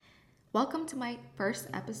Welcome to my first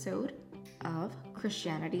episode of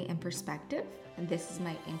Christianity in Perspective, and this is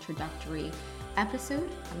my introductory episode.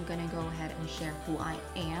 I'm going to go ahead and share who I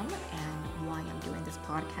am and why I'm doing this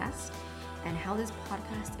podcast and how this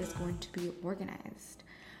podcast is going to be organized.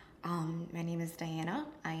 My name is Diana.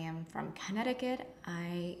 I am from Connecticut.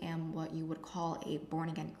 I am what you would call a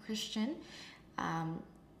born-again Christian,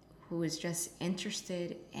 who is just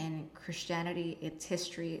interested in Christianity, its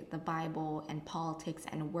history, the Bible, and politics,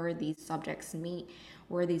 and where these subjects meet,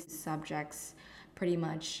 where these subjects pretty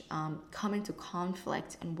much come into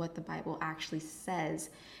conflict, and what the Bible actually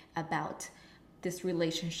says about this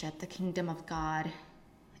relationship, the kingdom of God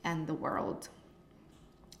and the world.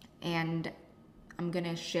 And I'm going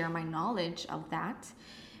to share my knowledge of that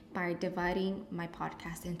by dividing my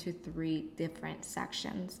podcast into 3 different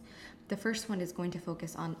sections. The first one is going to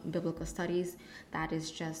focus on biblical studies. That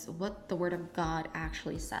is just what the Word of God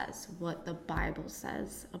actually says, what the Bible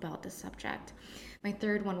says about the subject. My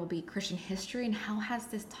third one will be Christian history and how has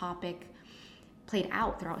this topic played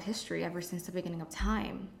out throughout history ever since the beginning of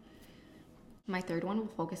time. My third one will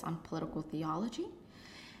focus on political theology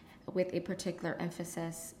with a particular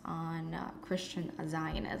emphasis on Christian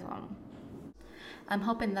Zionism. I'm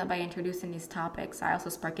hoping that by introducing these topics, I also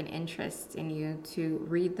spark an interest in you to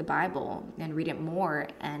read the Bible and read it more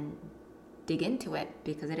and dig into it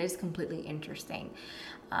because it is completely interesting.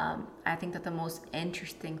 I think that the most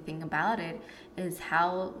interesting thing about it is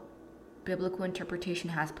how biblical interpretation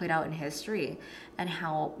has played out in history and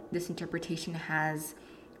how this interpretation has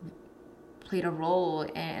played a role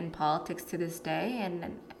in politics to this day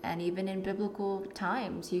and even in biblical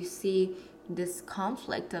times. You see this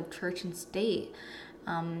conflict of church and state,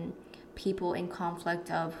 people in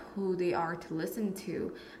conflict of who they are to listen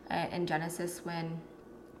to. In Genesis, when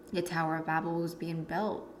the Tower of Babel was being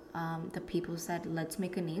built, the people said, let's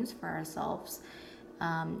make a names for ourselves.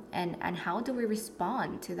 And how do we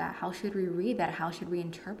respond to that? How should we read that? How should we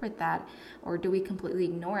interpret that? Or do we completely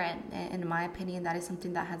ignore it? In my opinion, that is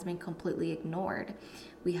something that has been completely ignored.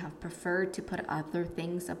 We have preferred to put other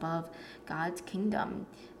things above God's kingdom.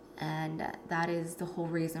 And that is the whole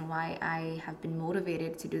reason why I have been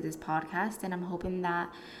motivated to do this podcast. And I'm hoping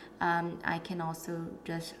that I can also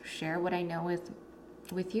just share what I know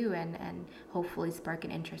with you and hopefully spark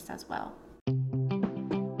an interest as well.